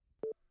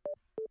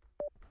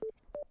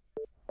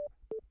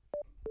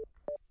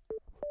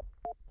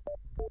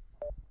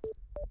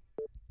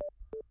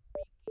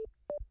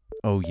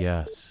Oh,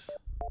 yes.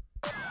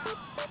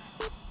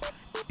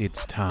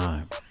 It's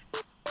time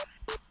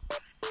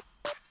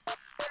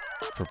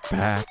for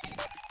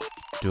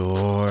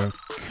Backdoor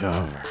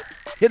Cover.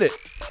 Hit it.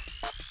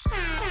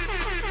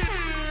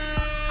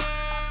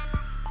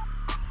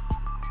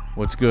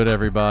 What's good,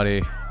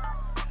 everybody?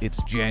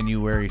 It's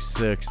January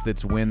 6th.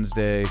 It's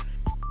Wednesday.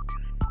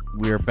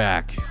 We're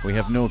back. We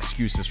have no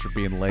excuses for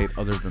being late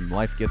other than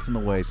life gets in the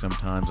way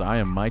sometimes. I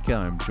am Micah.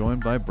 I'm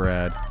joined by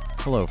Brad.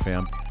 Hello,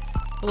 fam.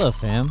 Hello,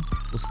 fam.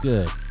 What's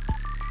good?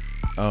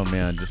 Oh,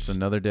 man, just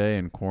another day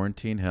in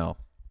quarantine hell.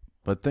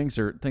 But things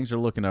are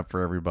looking up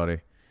for everybody.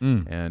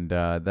 And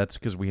that's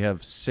because we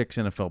have 6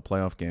 NFL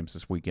playoff games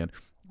this weekend.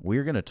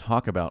 We're going to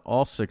talk about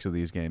all 6 of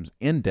these games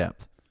in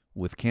depth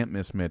with Can't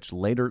Miss Mitch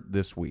later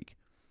this week.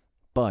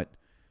 But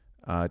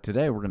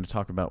today we're going to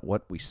talk about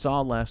what we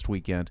saw last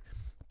weekend,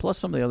 plus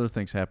some of the other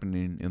things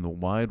happening in the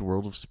wide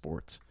world of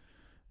sports.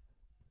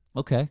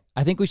 Okay.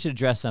 I think we should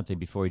address something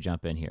before we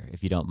jump in here,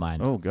 if you don't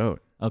mind. Oh, go.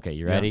 Okay,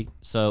 you ready? Yeah.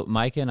 So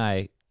Mike and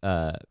I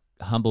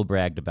humble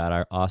bragged about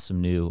our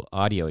awesome new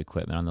audio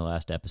equipment on the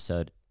last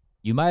episode.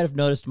 You might have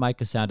noticed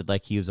Micah sounded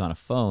like he was on a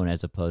phone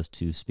as opposed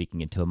to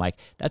speaking into a mic.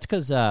 That's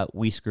because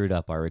we screwed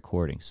up our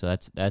recording. So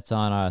that's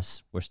on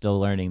us. We're still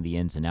learning the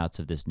ins and outs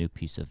of this new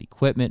piece of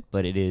equipment,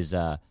 but it's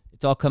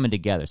all coming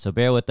together. So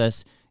bear with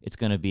us. It's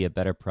going to be a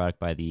better product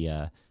by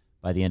the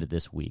end of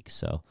this week.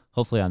 So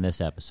hopefully on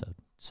this episode.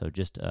 So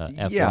just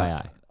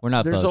FYI, we're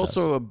not. There's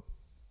bozos.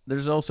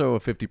 There's also a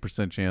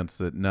 50% chance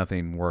that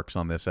nothing works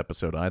on this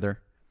episode either.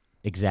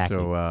 Exactly.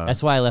 So,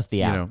 that's why I left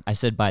the out. I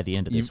said by the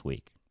end of this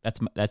week. That's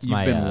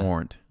my. You've been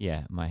warned.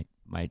 Yeah, my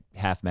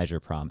half measure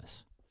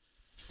promise.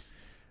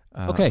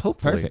 Okay,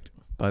 hopefully perfect.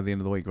 By the end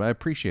of the week. But I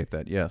appreciate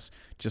that. Yes,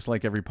 just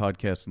like every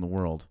podcast in the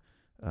world,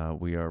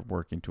 we are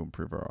working to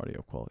improve our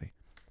audio quality.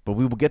 But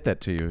we will get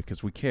that to you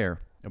because we care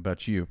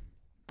about you,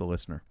 the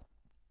listener.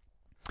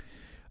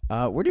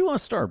 Where do you want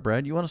to start,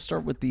 Brad? You want to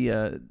start with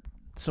the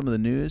some of the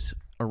news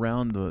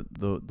around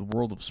the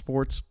world of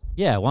sports?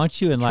 Yeah, why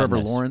don't you enlighten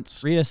Trevor us?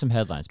 Lawrence. Read us some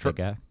headlines, big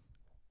guy.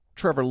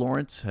 Trevor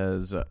Lawrence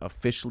has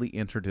officially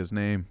entered his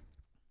name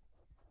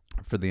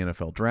for the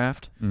NFL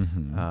draft.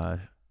 Mm-hmm.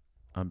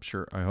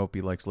 I hope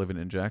he likes living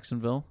in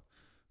Jacksonville.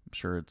 I'm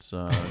sure it's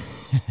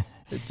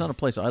it's not a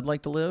place I'd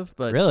like to live,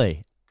 but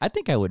Really? I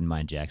think I wouldn't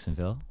mind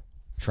Jacksonville.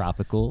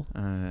 Tropical.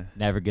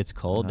 Never gets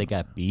cold. They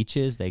got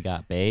beaches. They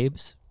got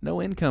babes.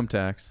 No income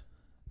tax.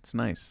 It's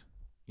nice.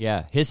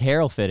 Yeah, his hair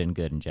will fit in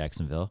good in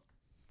Jacksonville.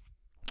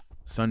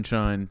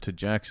 Sunshine to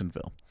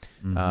Jacksonville.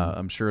 Mm-hmm.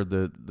 I'm sure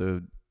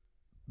the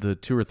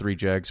 2 or 3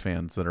 Jags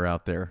fans that are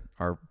out there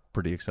are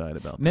pretty excited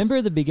about this.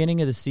 Remember the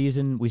beginning of the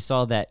season, we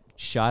saw that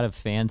shot of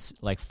fans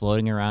like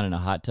floating around in a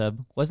hot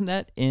tub? Wasn't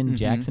that in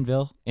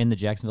Jacksonville, in the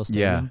Jacksonville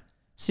Stadium? Yeah.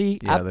 See,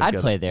 Yeah, I'd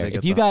play there.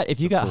 If you got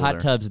hot there.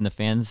 tubs in the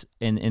fans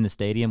in the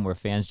stadium where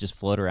fans just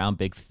float around,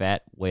 big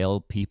fat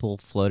whale people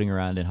floating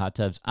around in hot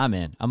tubs, I'm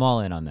in. I'm all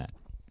in on that.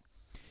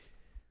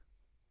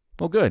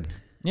 Well, good.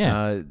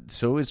 Yeah.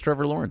 So is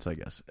Trevor Lawrence, I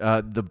guess.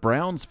 The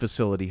Browns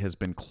facility has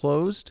been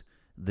closed.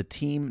 The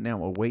team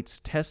now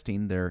awaits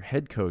testing. Their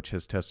head coach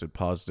has tested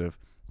positive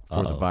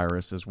for the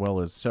virus, as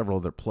well as several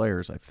other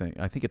players, I think.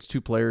 I think it's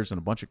 2 players and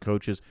a bunch of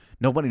coaches.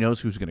 Nobody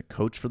knows who's going to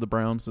coach for the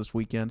Browns this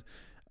weekend.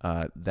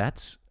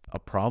 That's a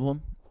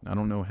problem. I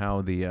don't know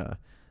how the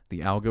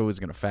algo is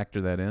going to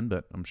factor that in,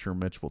 but I'm sure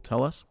Mitch will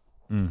tell us.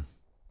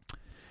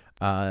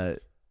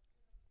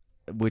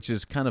 Which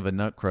is kind of a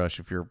nut crush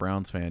if you're a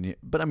Browns fan.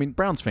 But, I mean,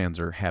 Browns fans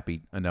are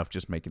happy enough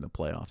just making the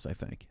playoffs, I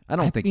think. I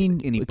don't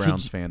think any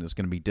Browns fan is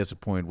going to be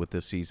disappointed with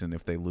this season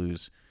if they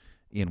lose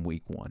in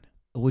week 1.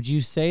 Would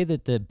you say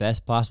that the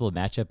best possible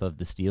matchup of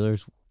the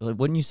Steelers,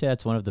 wouldn't you say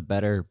that's one of the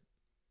better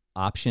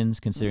options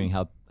considering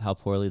how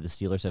poorly the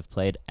Steelers have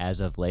played as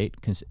of late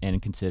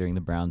and considering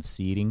the Browns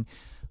seeding?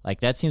 Like,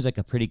 that seems like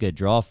a pretty good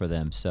draw for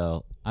them.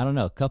 So, I don't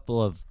know, a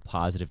couple of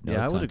positive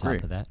notes on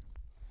top of that.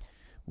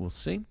 We'll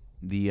see.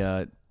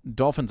 The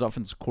Dolphins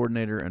offensive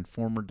coordinator and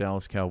former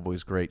Dallas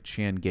Cowboys great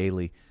Chan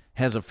Gailey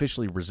has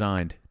officially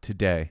resigned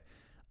today.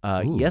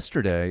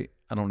 Yesterday,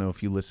 I don't know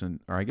if you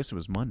listened, or I guess it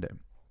was Monday,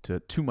 to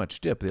Too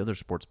Much Dip, the other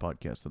sports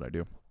podcast that I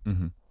do.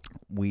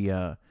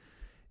 Mm-hmm.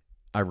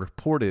 I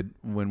reported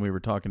when we were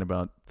talking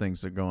about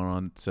things that are going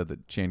on, said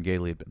that Chan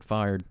Gailey had been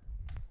fired.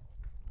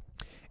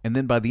 And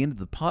then by the end of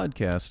the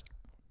podcast,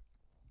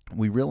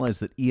 we realized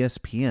that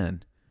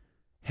ESPN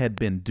had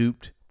been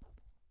duped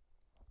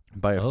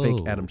by a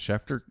fake Adam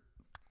Schefter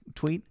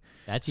tweet.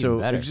 That's even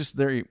better.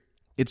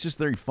 It's just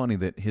very funny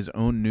that his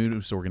own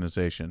news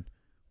organization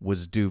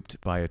was duped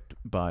by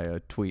a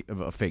tweet of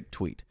a fake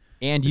tweet.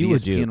 And you were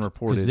duped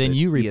because then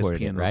you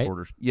reported it, right?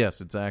 Yes,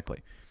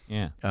 exactly.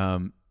 Yeah.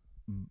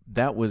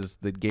 That was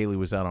that Gailey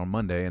was out on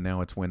Monday, and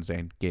now it's Wednesday,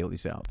 and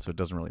Gailey's out, so it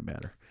doesn't really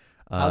matter.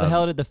 How the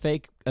hell did the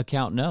fake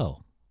account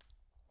know?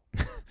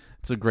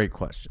 It's a great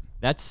question.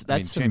 That's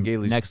some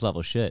next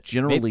level shit.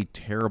 Generally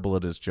terrible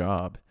at his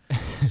job,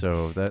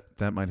 so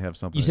that might have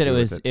something. You said to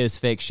do it was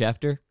fake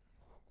Schefter?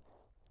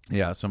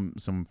 Yeah, some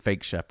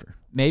fake Schefter.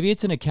 Maybe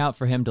it's an account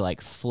for him to like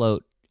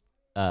float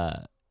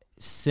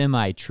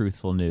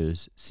semi-truthful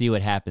news, see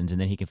what happens, and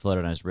then he can float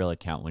it on his real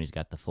account when he's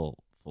got the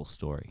full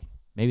story.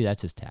 Maybe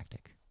that's his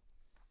tactic.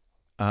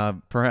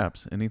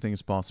 Perhaps anything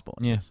is possible.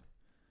 Yes.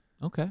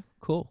 Okay.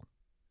 Cool.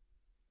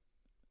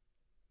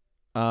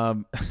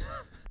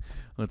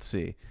 Let's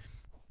see.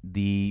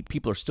 The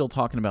people are still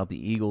talking about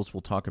the Eagles.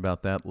 We'll talk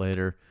about that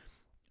later.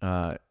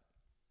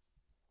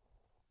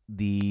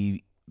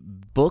 The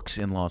books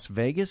in Las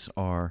Vegas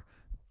are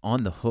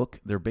on the hook.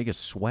 Their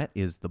biggest sweat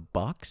is the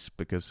Bucks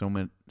because so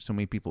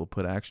many people have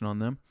put action on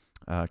them.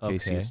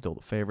 KC is still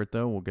the favorite,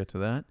 though. We'll get to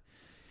that.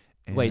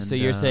 And, wait, so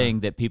you're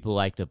saying that people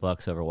like the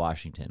Bucks over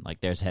Washington?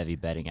 Like there's heavy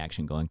betting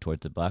action going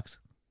towards the Bucks?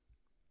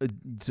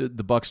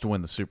 The Bucks to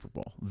win the Super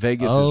Bowl.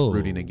 Vegas is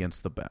rooting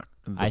against the back.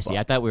 I see.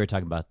 I thought we were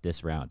talking about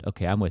this round.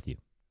 Okay, I'm with you.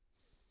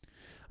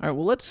 All right.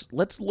 Well,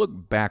 let's look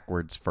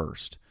backwards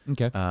first.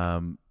 Okay.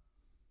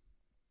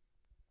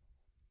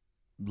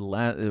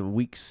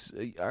 Weeks.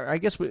 I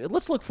guess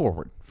let's look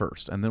forward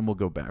first, and then we'll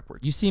go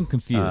backwards. You seem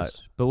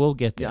confused, but we'll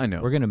get there. Yeah, I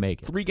know. We're gonna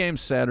make it. 3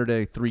 games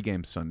Saturday, 3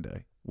 games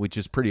Sunday, which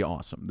is pretty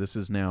awesome. This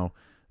is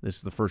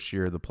the first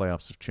year the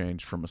playoffs have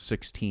changed from a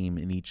 6-team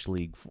in each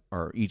league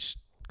or each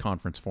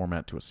conference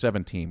format to a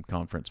 7-team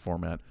conference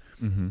format,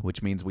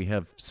 which means we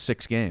have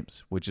 6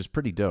 games, which is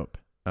pretty dope.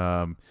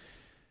 The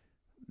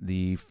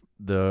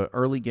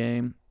early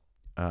game,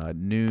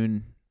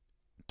 noon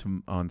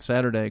on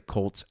Saturday,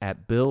 Colts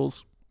at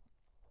Bills.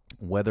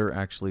 Weather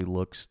actually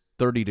looks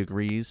 30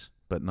 degrees,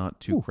 but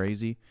not too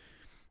crazy.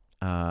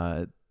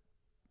 Rams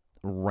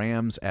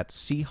at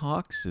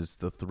Seahawks is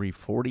the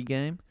 3:40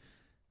 game.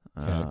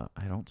 I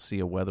don't see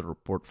a weather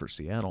report for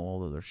Seattle,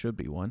 although there should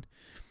be one.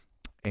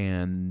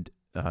 And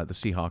the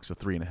Seahawks a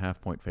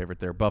 3.5-point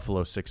favorite there.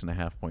 Buffalo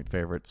 6.5-point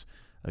favorites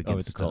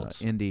against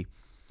Indy.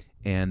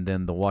 And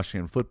then the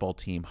Washington football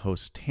team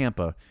hosts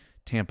Tampa.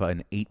 Tampa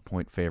an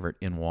 8-point favorite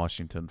in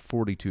Washington,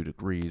 42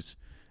 degrees.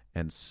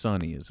 And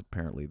sunny is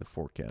apparently the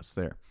forecast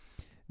there.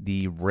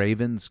 The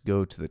Ravens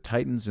go to the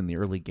Titans in the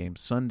early game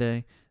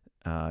Sunday.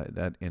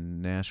 That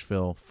in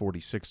Nashville,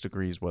 46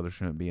 degrees. Weather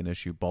shouldn't be an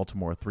issue.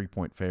 Baltimore, a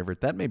 3-point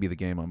favorite. That may be the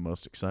game I'm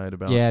most excited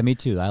about. Yeah, me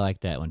too. I like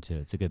that one too.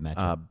 It's a good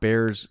matchup.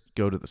 Bears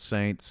go to the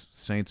Saints.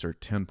 Saints are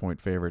 10-point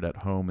favorite at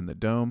home in the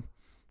Dome.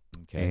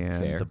 Okay,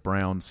 and fair. The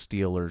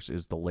Browns-Steelers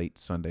is the late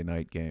Sunday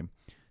night game.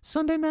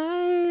 Sunday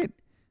night!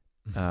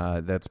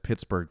 That's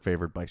Pittsburgh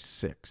favored by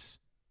 6.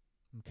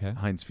 Okay.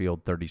 Heinz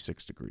Field,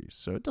 36 degrees.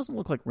 So it doesn't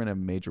look like we're going to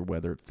have major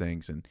weather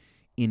things in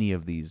any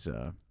of these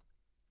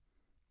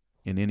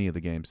in any of the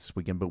games this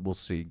weekend, but we'll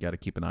see. Got to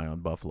keep an eye on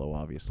Buffalo,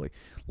 obviously.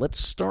 Let's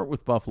start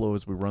with Buffalo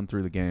as we run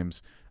through the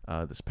games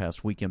this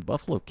past weekend.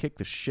 Buffalo kicked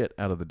the shit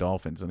out of the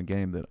Dolphins in a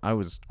game that I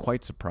was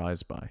quite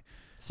surprised by.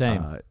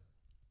 Same. I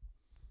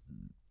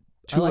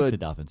like the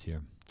Dolphins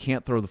here.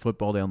 Can't throw the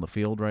football down the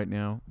field right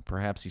now.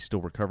 Perhaps he's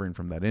still recovering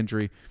from that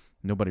injury.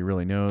 Nobody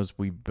really knows.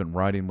 We've been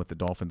riding with the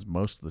Dolphins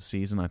most of the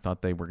season. I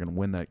thought they were going to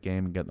win that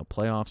game and get in the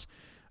playoffs.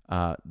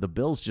 The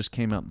Bills just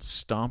came out and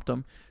stomped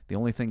them. The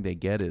only thing they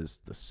get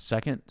is the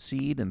 2nd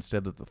seed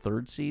instead of the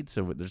 3rd seed.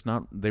 So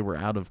they were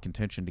out of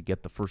contention to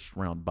get the first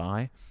round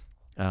bye.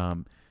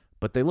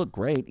 But they look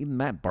great. Even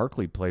Matt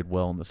Barkley played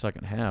well in the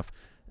second half.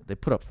 They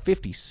put up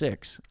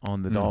 56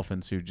 on the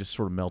Dolphins, who just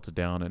sort of melted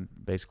down and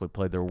basically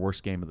played their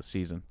worst game of the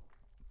season.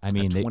 I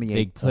mean,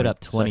 they put up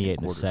 28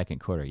 in the second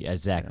quarter. Yeah,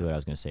 exactly what I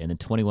was going to say. And then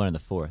 21 in the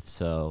fourth.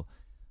 So,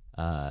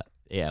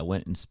 it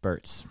went in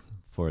spurts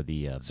for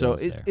the Bills. So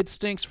it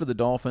stinks for the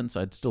Dolphins.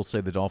 I'd still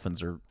say the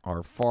Dolphins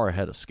are far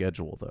ahead of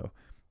schedule,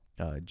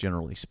 though,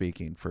 generally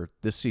speaking. For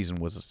this season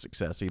was a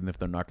success, even if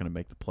they're not going to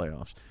make the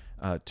playoffs.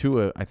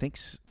 Tua, I think,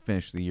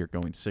 finished the year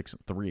going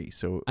 6-3.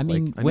 So I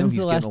mean, when's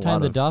the last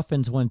time the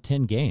Dolphins won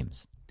 10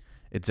 games?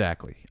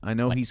 Exactly. I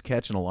know he's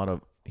catching a lot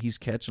of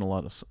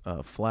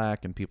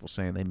flack and people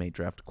saying they may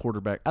draft a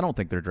quarterback. I don't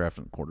think they're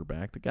drafting a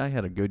quarterback. The guy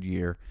had a good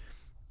year.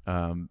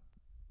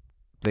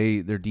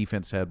 Their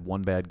defense had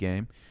one bad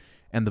game,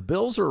 and the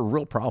Bills are a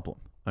real problem.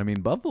 I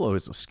mean, Buffalo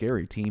is a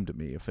scary team to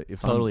me. If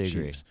totally I'm the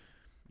agree. Chiefs.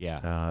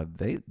 Yeah.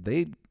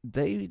 They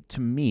to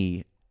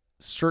me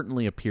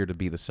certainly appear to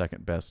be the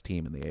second best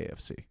team in the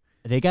AFC.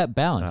 They got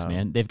balance,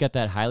 man. They've got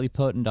that highly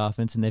potent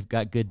offense, and they've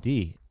got good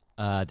D.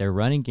 Their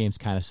running game's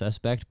kind of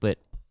suspect, but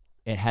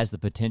it has the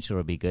potential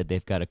to be good.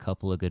 They've got a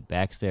couple of good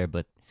backs there,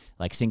 but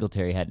like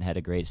Singletary hadn't had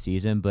a great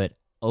season. But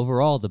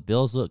overall, the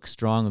Bills look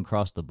strong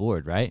across the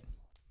board, right?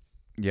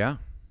 Yeah,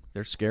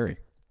 they're scary,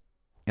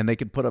 and they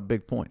could put up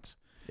big points.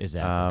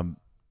 Exactly.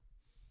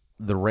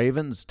 The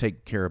Ravens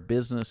take care of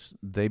business.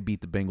 They beat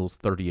the Bengals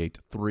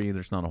 38-3.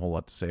 There's not a whole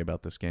lot to say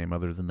about this game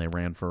other than they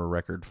ran for a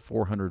record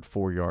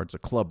 404 yards, a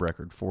club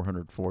record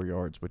 404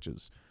 yards, which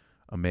is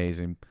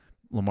amazing.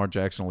 Lamar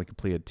Jackson only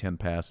completed 10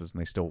 passes,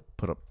 and they still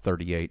put up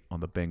 38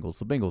 on the Bengals.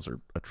 The Bengals are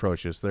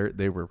atrocious.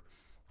 They were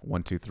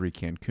 1-2-3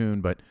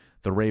 Cancun, but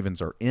the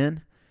Ravens are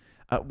in.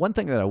 One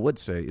thing that I would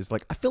say is,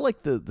 like, I feel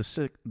like the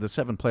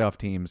 7 playoff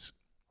teams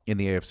in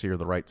the AFC are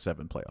the right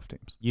 7 playoff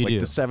teams.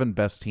 The 7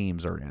 best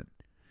teams are in.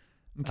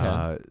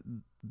 Okay.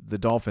 The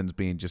Dolphins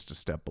being just a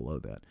step below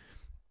that.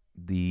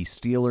 The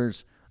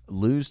Steelers,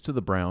 lose to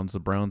the Browns. The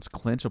Browns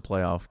clinch a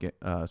playoff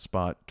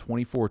spot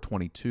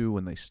 24-22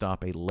 when they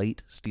stop a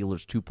late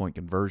Steelers 2-point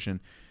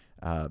conversion.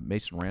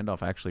 Mason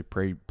Randolph actually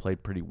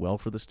played pretty well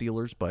for the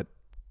Steelers, but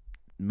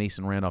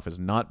Mason Randolph is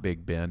not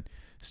Big Ben.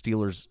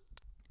 Steelers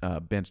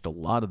benched a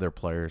lot of their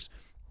players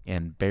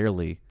and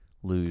barely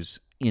lose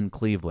in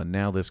Cleveland.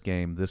 Now this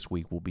game this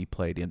week will be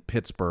played in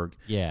Pittsburgh.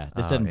 Yeah,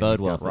 this doesn't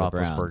bode well for the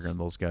Browns. Roethlisberger and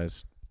those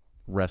guys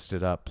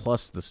rested up,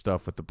 plus the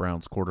stuff with the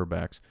Browns coaching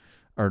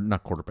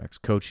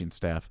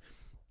staff.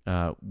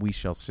 We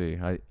shall see.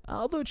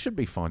 Although it should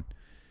be fun.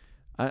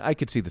 I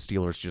could see the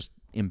Steelers just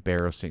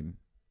embarrassing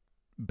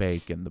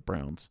Bake and the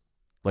Browns.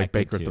 Like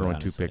Baker throwing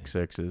honestly. 2 pick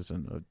sixes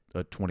and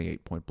a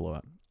 28-point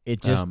blowout. It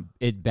just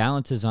it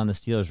balances on the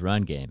Steelers'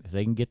 run game. If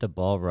they can get the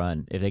ball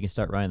run, if they can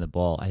start running the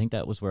ball, I think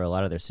that was where a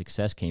lot of their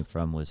success came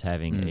from, was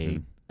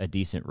having a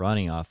decent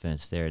running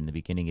offense there in the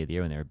beginning of the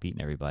year when they were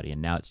beating everybody.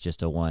 And now it's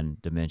just a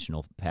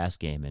one-dimensional pass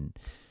game, and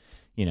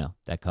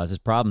that causes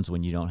problems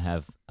when you don't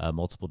have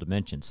multiple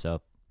dimensions. So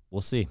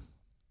we'll see.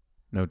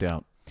 No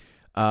doubt.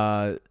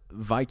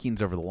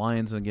 Vikings over the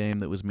Lions in a game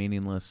that was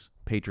meaningless.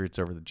 Patriots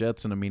over the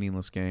Jets in a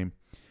meaningless game.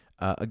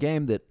 A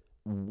game that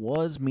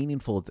was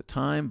meaningful at the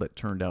time, but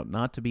turned out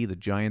not to be. The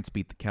Giants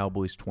beat the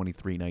Cowboys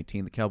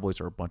 23-19. The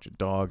Cowboys are a bunch of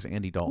dogs.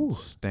 Andy Dalton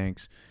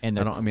stinks. And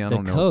I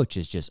don't know. Coach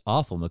is just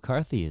awful.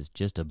 McCarthy is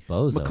just a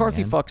bozo.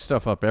 McCarthy fucks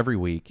stuff up every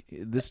week.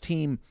 This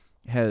team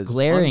has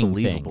glaring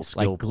unbelievable things,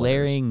 skill like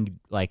glaring,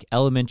 like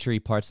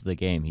elementary parts of the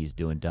game. He's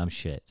doing dumb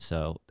shit.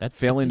 So that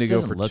failing to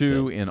go for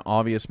two good. in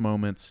obvious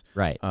moments.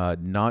 Right.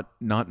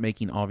 Not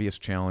making obvious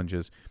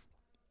challenges.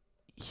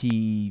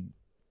 He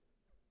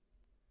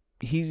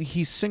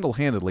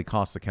single-handedly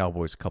cost the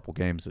Cowboys a couple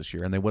games this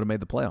year, and they would have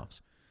made the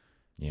playoffs.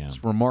 Yeah.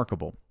 It's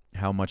remarkable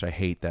how much I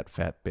hate that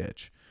fat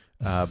bitch.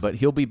 But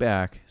he'll be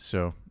back,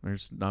 so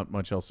there's not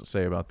much else to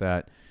say about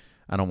that.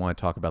 I don't want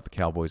to talk about the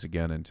Cowboys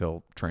again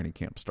until training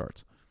camp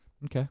starts.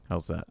 Okay.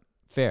 How's that?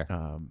 Fair.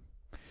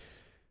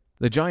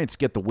 The Giants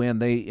get the win.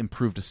 They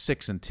improved to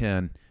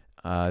 6-10.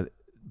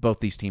 Both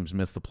these teams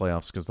missed the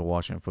playoffs because the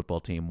Washington football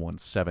team won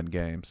 7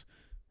 games.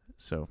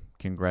 So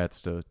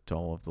congrats to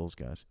all of those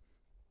guys.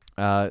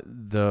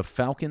 The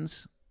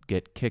Falcons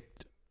get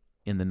kicked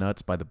in the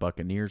nuts by the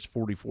Buccaneers,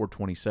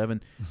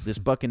 44-27. This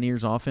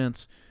Buccaneers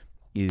offense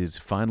is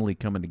finally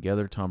coming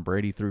together. Tom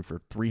Brady threw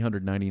for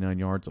 399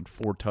 yards and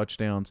 4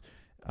 touchdowns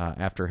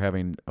after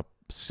having a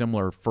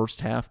similar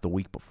first half the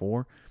week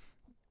before.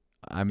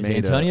 Is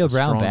Antonio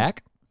Brown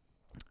back?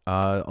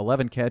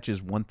 11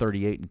 catches,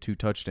 138, and 2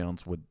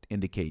 touchdowns would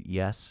indicate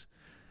yes.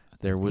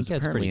 There was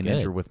apparently an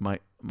injury with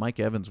Mike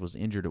Evans was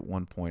injured at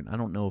one point. I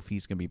don't know if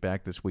he's going to be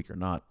back this week or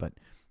not, but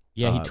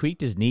yeah, he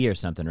tweaked his knee or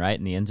something, right?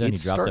 In the end zone, he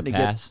dropped the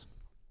pass.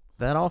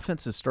 That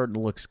offense is starting to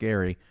look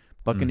scary.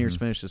 Buccaneers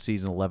finished the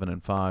season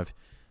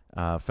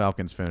 11-5.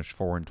 Falcons finished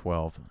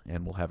 4-12,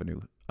 and will have a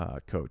new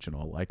coach in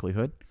all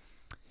likelihood.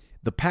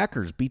 The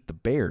Packers beat the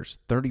Bears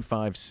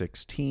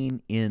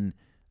 35-16 in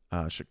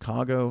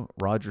Chicago.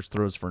 Rodgers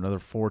throws for another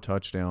 4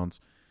 touchdowns.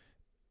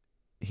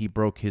 He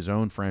broke his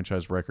own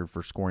franchise record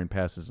for scoring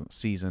passes in a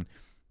season.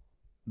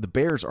 The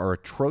Bears are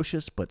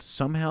atrocious, but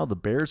somehow the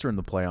Bears are in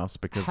the playoffs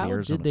because the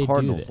Arizona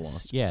Cardinals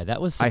lost. Yeah,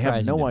 that was surprising. I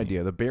have no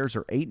idea. The Bears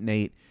are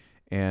 8-8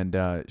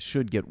 and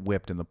should get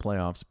whipped in the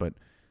playoffs, but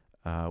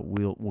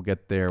we'll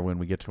get there when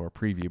we get to our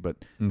preview. But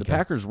the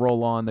Packers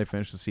roll on. They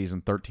finish the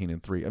season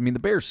 13-3. I mean, the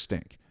Bears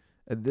stink.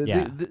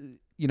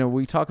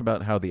 We talk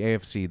about how the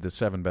AFC, the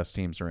 7 best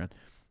teams are in.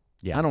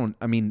 Yeah.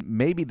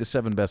 Maybe the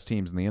 7 best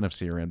teams in the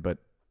NFC are in, but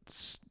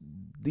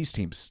these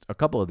teams, a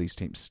couple of these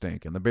teams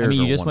stink, and the Bears.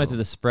 You just went to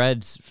the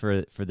spreads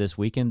for this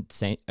weekend.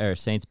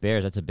 Saints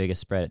Bears. That's the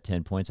biggest spread at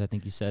 10 points. I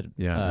think you said.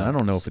 Yeah, I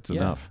don't know if it's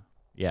enough.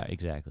 Yeah,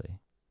 exactly.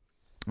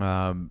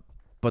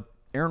 But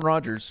Aaron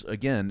Rodgers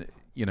again.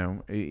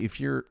 If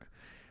you're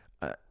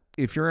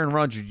Aaron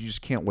Rodgers, you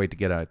just can't wait to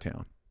get out of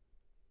town.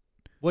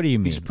 What do you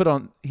mean?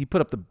 He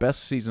put up the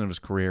best season of his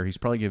career. He's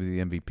probably given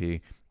the MVP,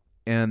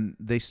 and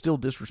they still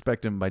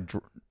disrespect him by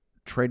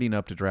trading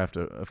up to draft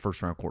a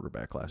first-round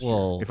quarterback last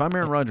year. If I'm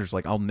Aaron Rodgers,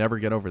 I'll never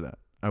get over that.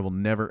 I will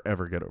never,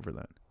 ever get over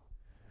that.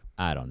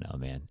 I don't know,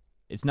 man.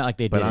 It's not like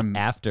they did it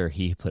after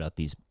he put up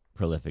these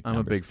prolific numbers.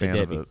 I'm a big fan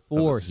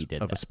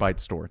of a spite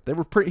store.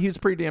 He was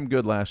pretty damn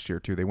good last year,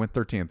 too. They went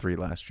 13-3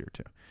 last year,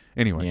 too.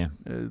 Anyway,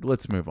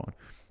 let's move on.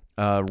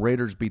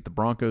 Raiders beat the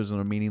Broncos in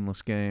a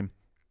meaningless game.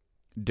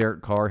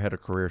 Derek Carr had a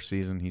career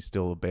season. He's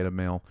still a beta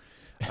male.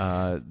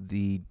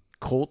 The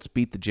Colts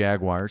beat the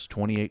Jaguars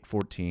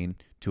 28-14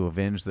 to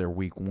avenge their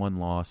Week 1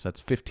 loss. That's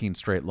 15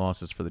 straight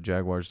losses for the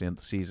Jaguars to end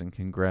the season.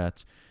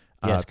 Congrats.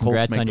 Yes,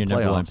 congrats on your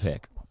number 1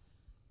 pick.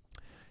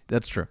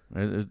 That's true.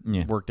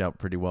 It worked out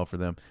pretty well for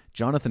them.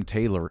 Jonathan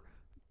Taylor,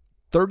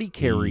 30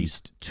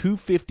 carries,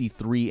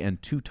 253,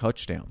 and 2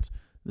 touchdowns.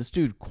 This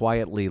dude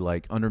quietly,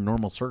 under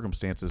normal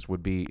circumstances,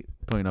 would be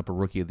putting up a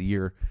Rookie of the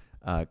Year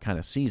kind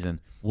of season.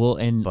 Well,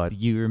 but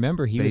you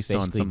remember he was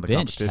basically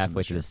benched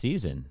halfway through the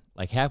season.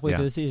 Halfway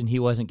through the season, he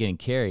wasn't getting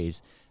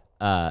carries.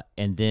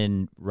 And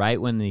then right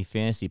when the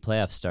fantasy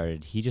playoffs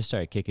started, he just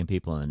started kicking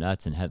people in the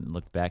nuts and hasn't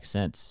looked back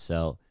since.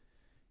 So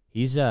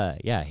He's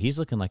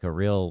looking like a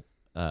real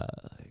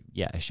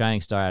a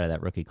shining star out of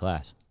that rookie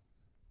class.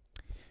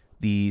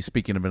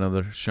 Speaking of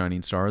another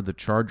shining star, the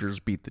Chargers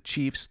beat the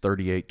Chiefs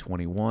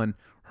 38-21.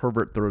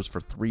 Herbert throws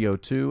for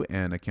 302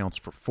 and accounts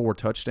for 4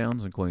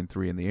 touchdowns, including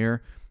 3 in the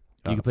air.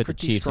 You can put the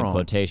Chiefs strong. in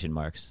quotation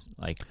marks.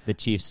 Like the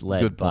Chiefs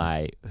led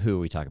by, who are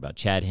we talking about?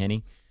 Chad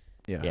Henne?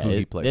 Yeah, who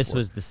he played this for.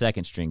 was the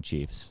second string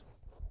Chiefs.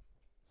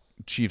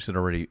 Chiefs had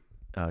already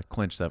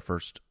clinched that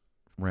first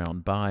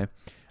round bye.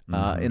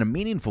 In a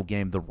meaningful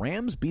game, the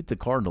Rams beat the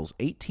Cardinals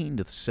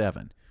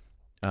 18-7.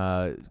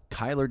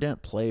 Kyler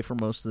didn't play for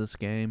most of this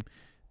game.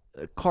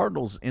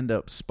 Cardinals end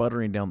up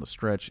sputtering down the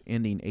stretch,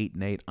 ending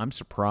 8-8. I'm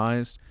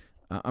surprised.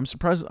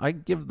 I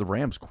give the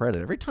Rams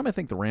credit. Every time I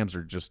think the Rams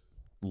are just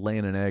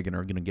laying an egg and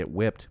are going to get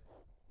whipped,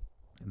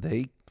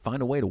 they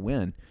find a way to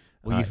win.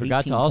 Well, you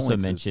forgot to also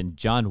mention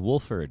John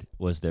Wolford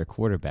was their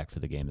quarterback for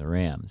the game, the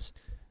Rams.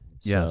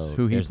 Yes, so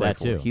who he played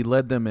for. Too. He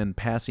led them in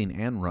passing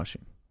and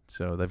rushing,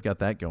 so they've got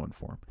that going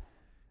for him.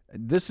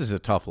 This is a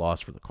tough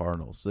loss for the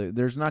Cardinals.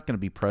 There's not going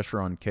to be pressure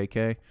on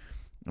KK.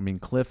 I mean,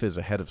 Cliff is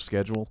ahead of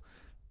schedule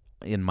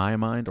in my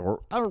mind,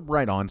 or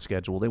right on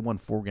schedule. They won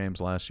 4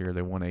 games last year.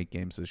 They won 8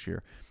 games this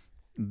year.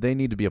 They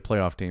need to be a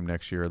playoff team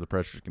next year. The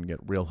pressure's going to get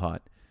real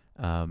hot.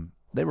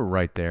 They were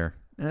right there.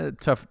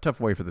 Tough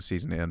way for the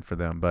season to end for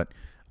them, but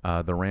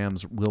the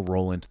Rams will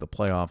roll into the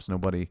playoffs.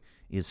 Nobody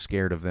is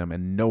scared of them,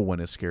 and no one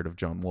is scared of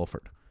John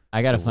Wolford.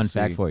 I got a fun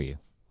fact for you.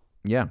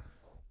 Yeah.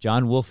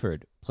 John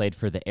Wolford played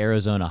for the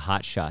Arizona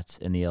Hotshots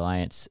in the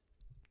Alliance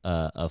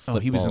of Football. Oh,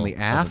 he was in the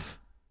AF?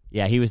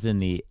 Yeah, he was in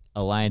the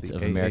Alliance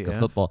of America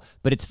Football.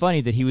 But it's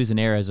funny that he was an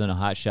Arizona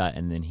hotshot,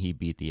 and then he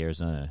beat the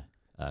Arizona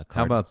Cardinals.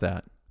 How about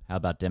that? How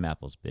about them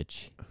apples,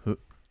 bitch?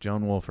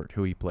 John Wolford,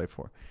 who he played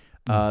for.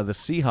 The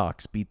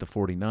Seahawks beat the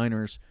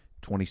 49ers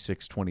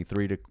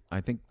 26-23. I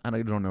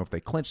don't know if they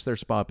clinched their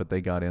spot, but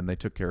they got in. They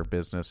took care of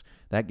business.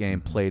 That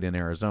game played in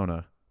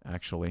Arizona,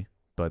 actually,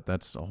 but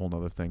that's a whole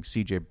other thing.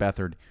 C.J.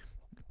 Beathard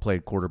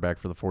played quarterback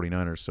for the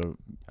 49ers, so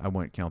I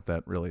wouldn't count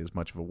that really as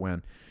much of a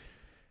win.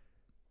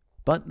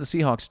 But the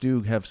Seahawks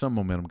do have some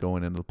momentum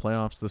going into the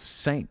playoffs. The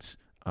Saints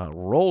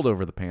rolled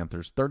over the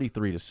Panthers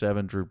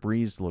 33-7. Drew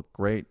Brees looked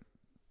great,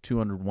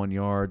 201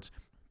 yards,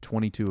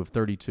 22 of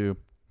 32,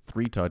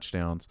 3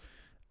 touchdowns.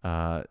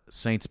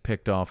 Saints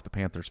picked off the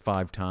Panthers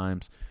 5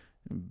 times.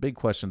 Big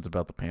questions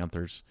about the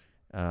Panthers.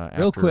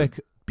 Real quick,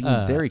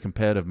 being very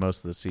competitive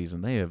most of the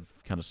season, they have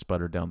kind of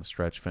sputtered down the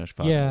stretch. Finished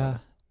 5. Yeah,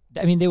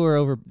 I mean they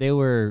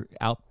were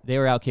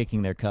out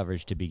kicking their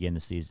coverage to begin the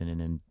season,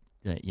 and then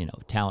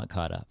talent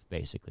caught up.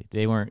 Basically,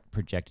 they weren't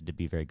projected to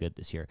be very good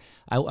this year.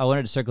 I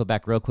wanted to circle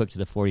back real quick to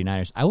the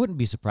 49ers. I wouldn't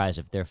be surprised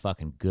if they're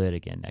fucking good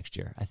again next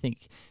year. I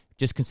think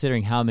just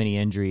considering how many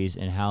injuries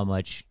and how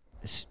much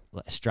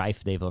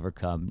strife they've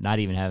overcome, not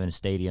even having a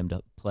stadium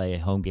to play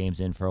home games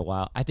in for a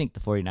while, I think the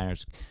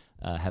 49ers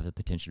have the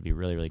potential to be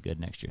really, really good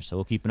next year. So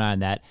we'll keep an eye on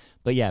that.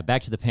 But yeah,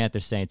 back to the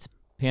Panthers Saints.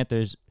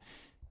 Panthers,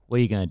 what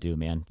are you going to do,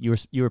 man? You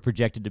were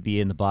projected to be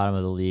in the bottom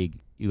of the league.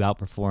 You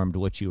outperformed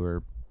what you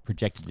were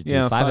projected to do.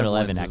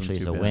 5-11 actually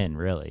is a win,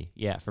 really.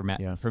 Yeah,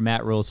 for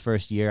Matt Rule's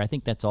first year, I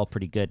think that's all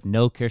pretty good.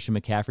 No Christian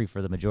McCaffrey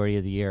for the majority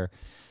of the year.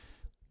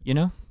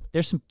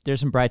 There's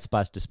some bright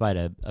spots despite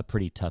a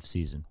pretty tough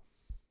season.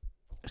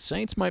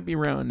 Saints might be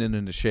rounding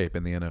into shape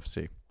in the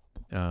NFC,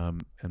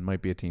 and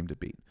might be a team to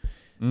beat.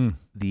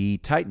 The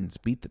Titans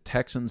beat the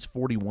Texans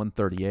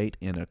 41-38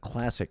 in a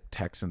classic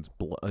Texans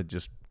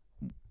just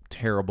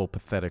terrible,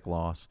 pathetic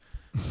loss.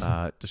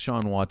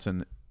 Deshaun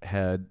Watson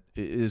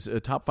is a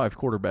top 5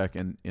 quarterback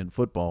in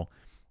football.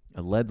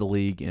 Led the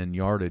league in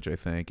yardage, I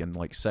think, and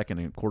second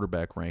in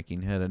quarterback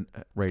rating.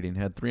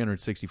 Had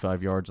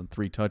 365 yards and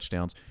 3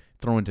 touchdowns,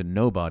 throwing to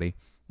nobody.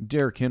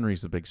 Derrick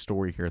Henry's the big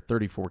story here.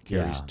 34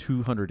 carries,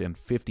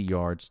 250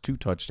 yards, 2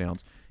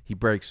 touchdowns. He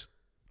breaks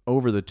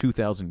over the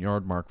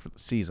 2,000-yard mark for the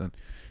season.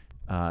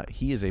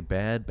 He is a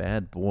bad,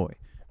 bad boy.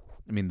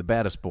 I mean, the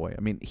baddest boy.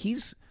 I mean,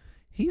 he's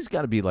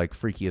got to be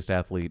freakiest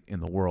athlete in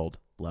the world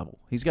level.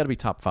 He's got to be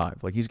top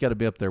 5. He's got to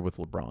be up there with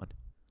LeBron.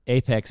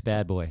 Apex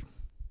bad boy.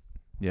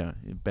 Yeah,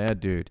 bad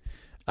dude.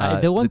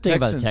 The one thing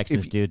about the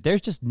Texans, dude, there's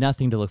just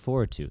nothing to look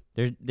forward to.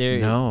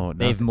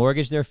 They've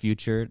mortgaged their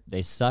future.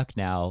 They suck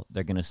now.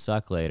 They're going to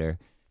suck later.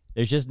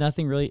 There's just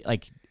nothing really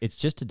it's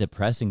just a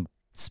depressing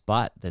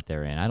spot that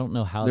they're in. I don't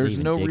know how there's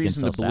they even no dig reason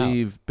to themselves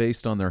believe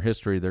based on their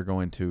history they're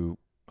going to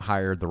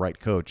hire the right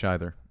coach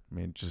either. I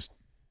mean, just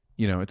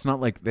it's not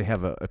like they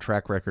have a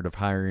track record of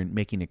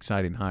making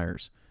exciting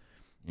hires.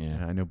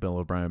 Yeah, I know Bill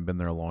O'Brien been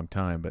there a long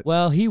time,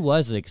 but he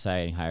was an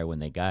exciting hire when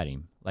they got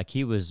him.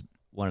 He was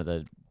one of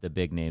the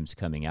big names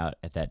coming out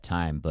at that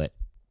time, but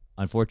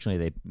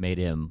unfortunately they made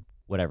him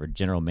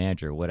general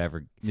manager,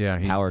 whatever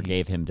power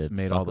gave him to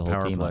made fuck all the whole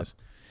power team plays. Up.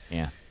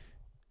 Yeah.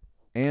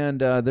 And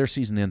their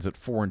season ends at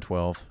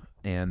 4-12,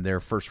 and their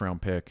first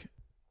round pick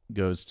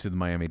goes to the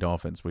Miami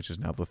Dolphins, which is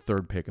now the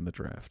 3rd pick in the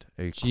draft.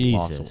 A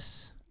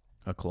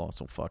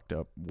colossal fucked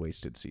up,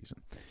 wasted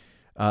season.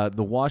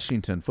 The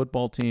Washington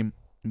football team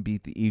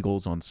beat the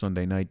Eagles on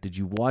Sunday night. Did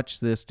you watch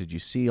this? Did you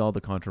see all the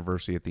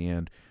controversy at the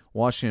end?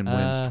 Washington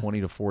wins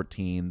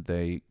 20-14.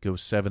 They go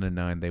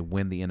 7-9. They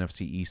win the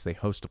NFC East. They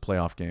host a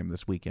playoff game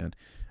this weekend.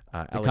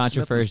 The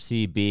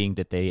controversy being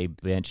that they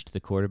benched the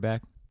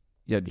quarterback.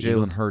 Yeah,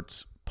 Jalen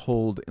Hurts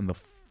pulled in the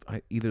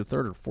either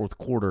third or fourth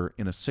quarter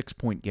in a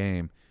 6-point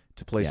game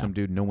to play some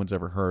dude no one's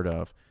ever heard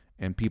of,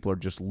 and people are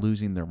just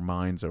losing their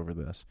minds over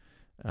this.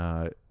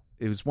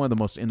 It was one of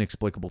the most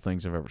inexplicable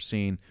things I've ever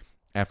seen.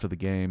 After the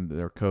game,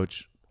 their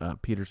coach,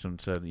 Peterson,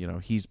 said,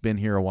 he's been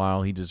here a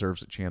while. He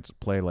deserves a chance to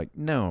play. Like,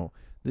 no,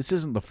 this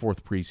isn't the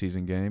fourth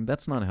preseason game.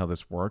 That's not how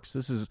this works.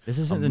 This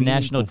isn't the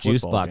National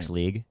Juice Box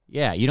League.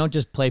 Yeah, you don't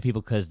just play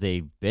people because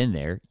they've been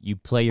there. You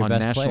play your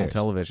best players. On national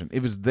television.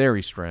 It was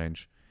very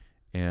strange,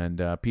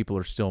 and people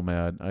are still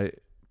mad.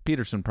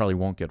 Peterson probably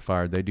won't get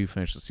fired. They do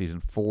finish the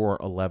season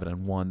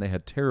 4-11-1. They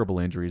had terrible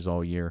injuries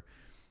all year.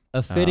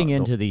 Fitting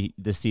into the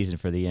season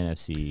for the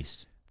NFC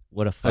East.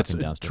 What a fucking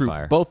dumpster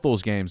fire. Both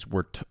those games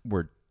were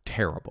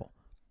terrible.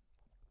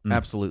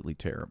 Absolutely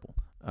terrible.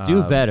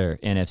 Do better,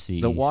 NFC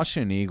East. The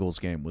Washington Eagles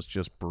game was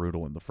just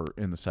brutal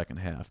in the second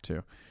half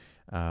too.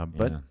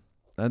 But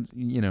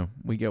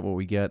we get what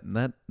we get,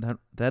 and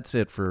that's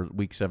it for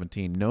Week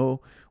 17.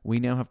 No, we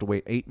now have to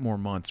wait 8 more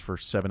months for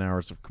 7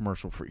 hours of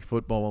commercial-free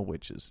football,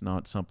 which is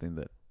not something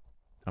that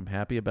I'm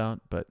happy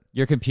about. But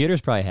your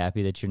computer's probably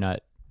happy that you're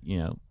not,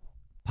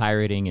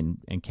 pirating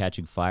and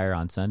catching fire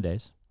on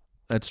Sundays.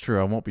 That's true.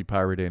 I won't be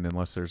pirating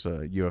unless there's a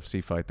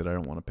UFC fight that I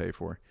don't want to pay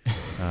for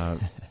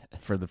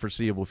for the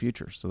foreseeable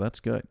future. So that's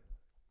good.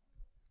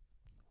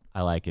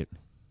 I like it.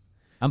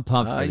 I'm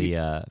pumped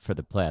for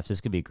the playoffs. This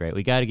could be great.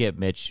 We got to get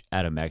Mitch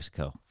out of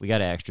Mexico. We got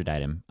to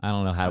extradite him. I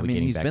don't know how we're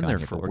getting back on here. He's been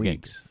there for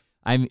weeks.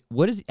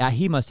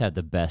 He must have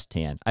the best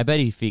tan. I bet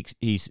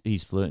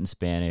he's fluent in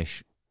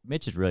Spanish.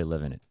 Mitch is really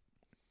living it.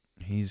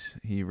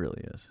 He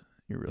really is.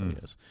 He really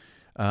is.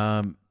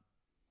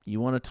 You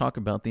want to talk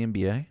about the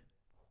NBA?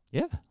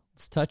 Yeah,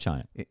 let's touch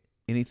on it.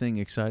 Anything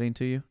exciting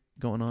to you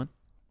going on?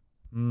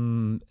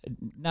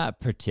 Not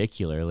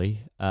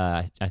particularly.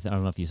 I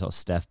don't know if you saw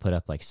Steph put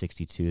up like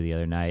 62 the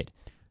other night.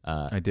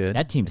 I did.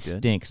 That team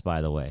stinks,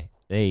 by the way.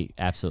 They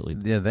absolutely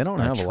they don't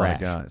have a lot of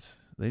guys.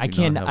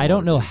 I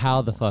don't know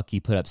how the fuck he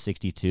put up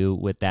 62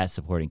 with that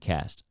supporting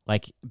cast.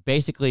 Like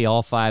basically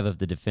all 5 of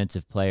the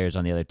defensive players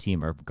on the other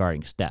team are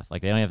guarding Steph.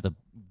 Like they don't have to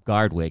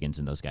guard Wiggins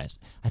and those guys.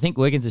 I think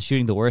Wiggins is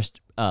shooting the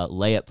worst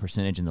layup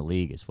percentage in the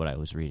league is what I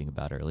was reading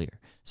about earlier.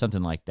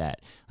 Something like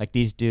that. Like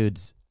these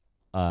dudes,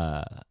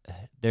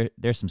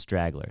 there's some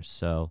stragglers.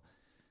 So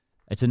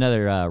it's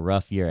another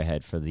rough year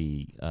ahead for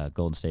the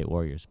Golden State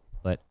Warriors.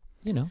 But,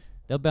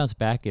 they'll bounce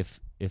back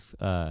if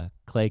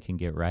Clay can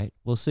get right.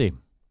 We'll see.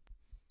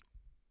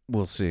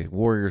 We'll see.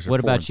 Warriors are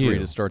 4-3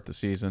 to start the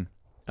season.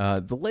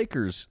 The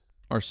Lakers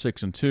are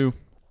 6-2.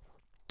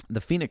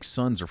 The Phoenix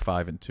Suns are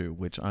 5-2,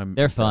 which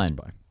they're fun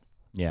by.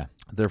 Yeah,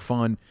 they're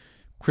fun.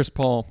 Chris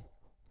Paul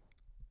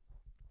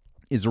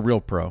is a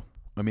real pro.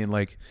 I mean,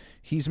 like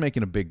he's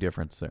making a big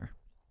difference there,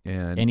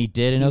 and he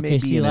did in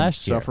OKC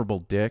last year. Insufferable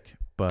dick,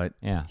 but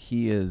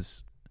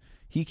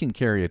he can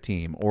carry a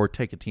team or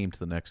take a team to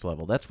the next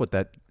level. That's what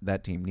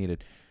that team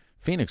needed.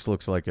 Phoenix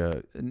looks like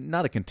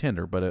not a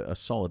contender, but a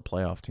solid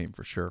playoff team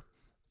for sure.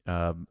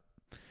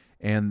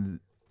 And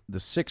the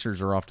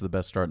Sixers are off to the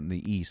best start in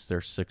the East.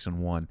 They're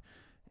 6-1,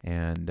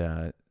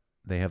 and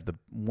they have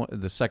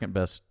the second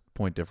best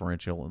point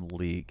differential in the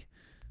league.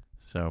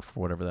 So for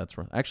whatever that's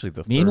worth, actually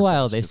the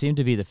meanwhile they seem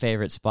to be the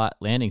favorite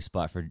landing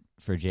spot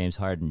for James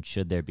Harden.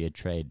 Should there be a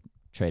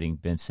trading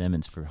Ben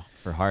Simmons for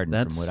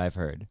Harden? From what I've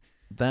heard,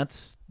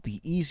 that's the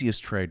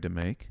easiest trade to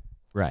make.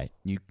 Right,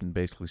 you can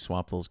basically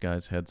swap those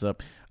guys heads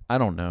up. I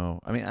don't know.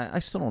 I mean, I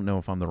still don't know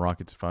if I'm the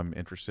Rockets, if I'm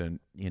interested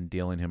in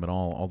dealing him at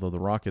all. Although the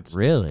Rockets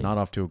really not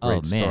off to a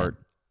great start.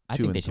 I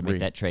think they should make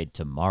that trade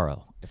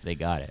tomorrow if they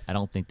got it. I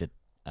don't think that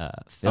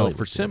Philly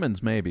for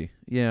Simmons maybe.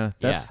 Yeah,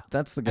 that's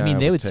the guy. I mean,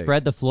 they would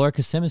spread the floor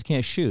because Simmons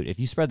can't shoot. If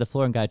you spread the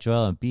floor and got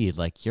Joel Embiid,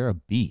 like you're a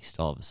beast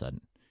all of a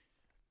sudden.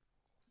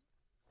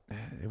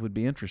 It would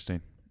be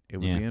interesting. It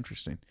would be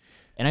interesting.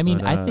 And I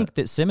mean, I think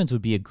that Simmons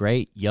would be a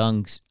great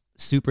young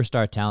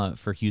superstar talent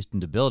for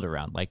Houston to build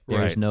around. Like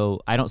there's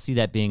I don't see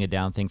that being a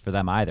down thing for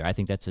them either. I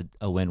think that's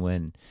a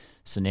win-win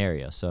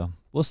scenario. So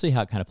we'll see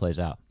how it kind of plays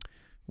out.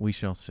 We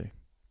shall see.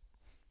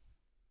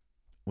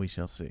 We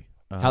shall see.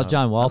 How's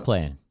John Wall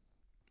playing?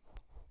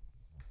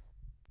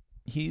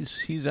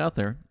 He's out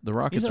there. The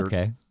Rockets are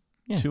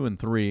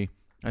 2-3.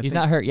 He's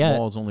not hurt yet.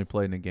 Wall's only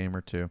played in a game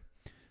or two.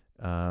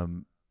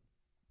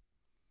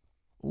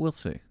 We'll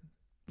see.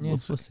 We'll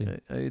see.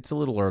 It's a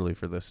little early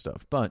for this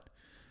stuff, but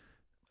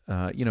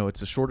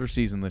it's a shorter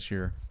season this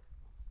year,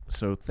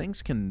 so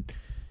things can.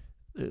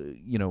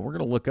 We're going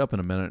to look up in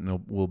a minute,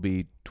 and we'll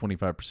be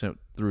 25%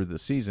 through the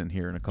season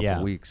here in a couple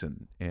of weeks,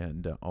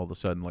 and all of a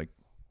sudden, like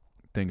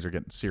things are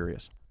getting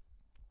serious.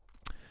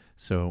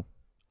 So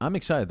I'm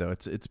excited though.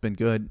 It's been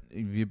good.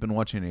 Have you been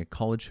watching any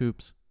college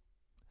hoops?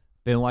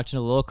 Been watching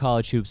a little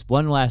college hoops.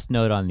 One last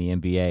note on the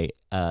NBA: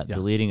 the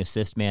leading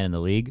assist man in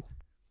the league,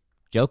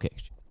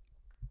 Jokic,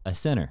 a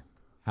center.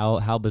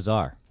 How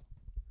bizarre.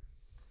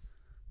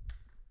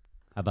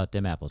 How about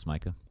them apples,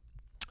 Micah?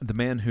 The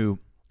man who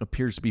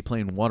appears to be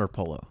playing water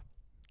polo,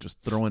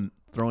 just throwing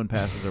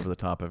passes over the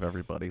top of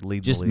everybody,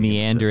 leading Just the league in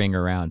meandering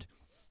around.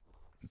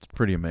 It's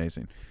pretty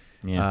amazing.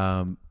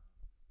 Yeah.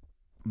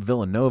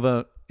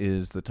 Villanova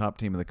is the top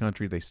team in the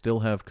country. They still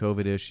have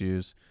COVID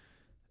issues.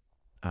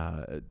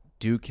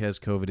 Duke has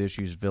COVID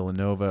issues.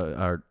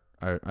 Gonzaga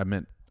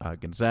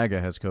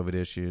has COVID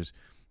issues.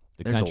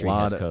 The There's country a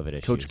lot has of, COVID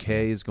issues. Coach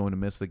K is going to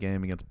miss the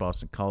game against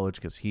Boston College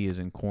because he is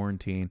in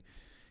quarantine.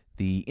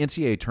 The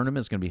NCAA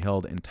tournament is going to be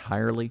held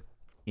entirely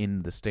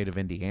in the state of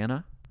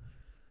Indiana.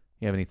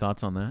 You have any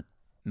thoughts on that?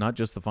 Not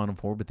just the Final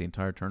Four, but the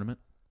entire tournament?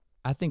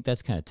 I think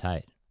that's kind of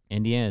tight.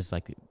 Indiana is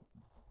like,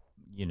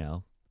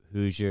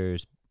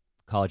 Hoosiers,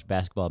 college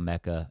basketball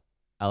mecca.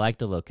 I like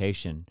the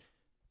location.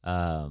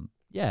 Yeah,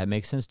 it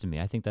makes sense to me.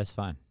 I think that's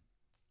fine.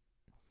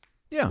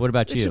 Yeah. What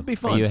about it you? Should be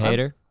fun. Are you a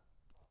hater?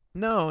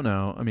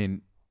 No. I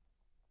mean,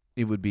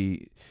 it would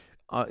be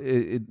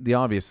the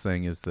obvious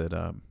thing is that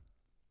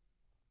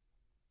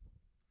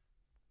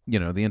the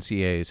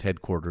NCAA is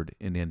headquartered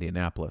in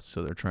Indianapolis,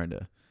 so they're trying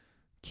to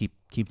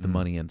keep the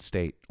money in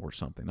state or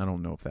something. I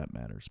don't know if that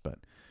matters, but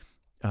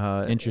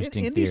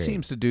interesting. Indy theory.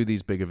 seems to do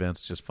these big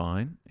events just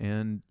fine,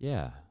 and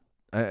yeah,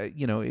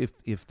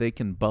 if they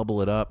can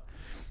bubble it up.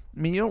 I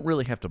mean, you don't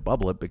really have to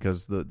bubble it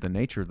because the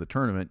nature of the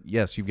tournament,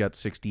 yes, you've got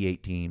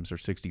 68 teams or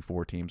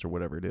 64 teams or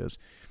whatever it is.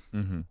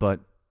 Mm-hmm.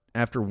 But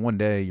after one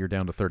day, you're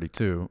down to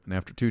 32. And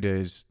after 2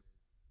 days,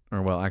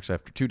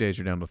 after 2 days,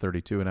 you're down to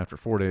 32. And after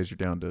 4 days, you're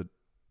down to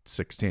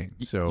 16.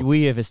 So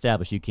we have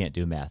established you can't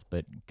do math,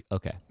 but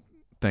okay.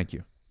 Thank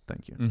you.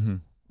 Mm-hmm.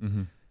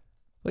 Mm-hmm.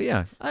 But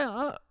yeah,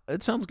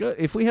 it sounds good.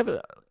 If we have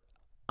the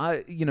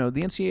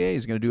NCAA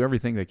is going to do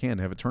everything they can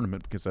to have a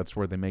tournament because that's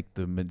where they make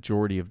the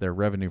majority of their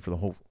revenue for the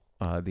whole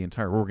the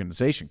entire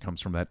organization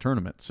comes from that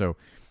tournament. So,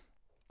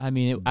 I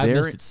mean, I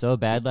missed it so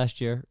bad last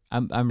year.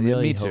 I'm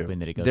really hoping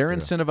that it goes. They're through.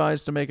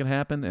 incentivized to make it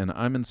happen, and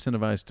I'm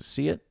incentivized to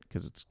see it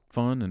because it's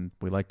fun and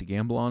we like to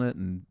gamble on it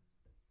and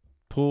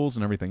pools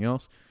and everything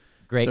else.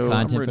 Great So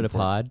content for the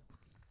pod.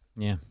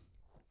 Yeah.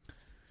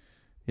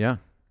 Yeah.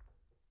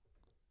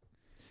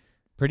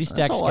 Pretty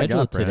stacked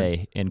schedule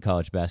today in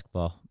college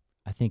basketball.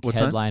 I think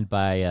headlined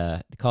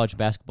by the college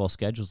basketball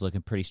schedule is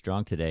looking pretty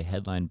strong today.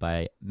 Headlined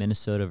by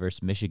Minnesota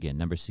versus Michigan,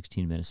 number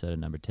 16 Minnesota,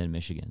 number 10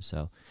 Michigan.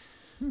 So,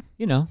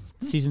 the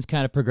season's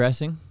kind of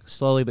progressing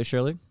slowly but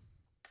surely.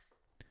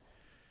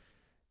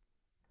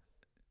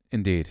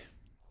 Indeed.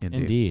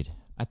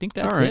 I think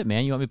that's it,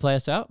 man. You want me to play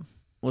us out?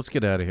 Let's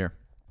get out of here.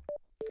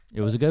 It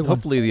was a good one.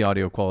 Hopefully the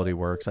audio quality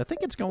works. I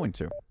think it's going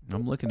to.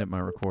 I'm looking at my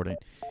recording.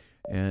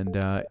 And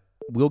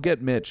we'll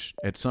get Mitch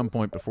at some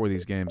point before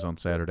these games on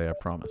Saturday, I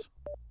promise.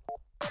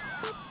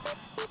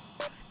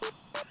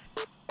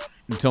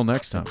 Until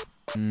next time.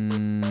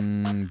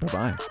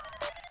 Bye-bye.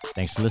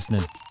 Thanks for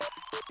listening.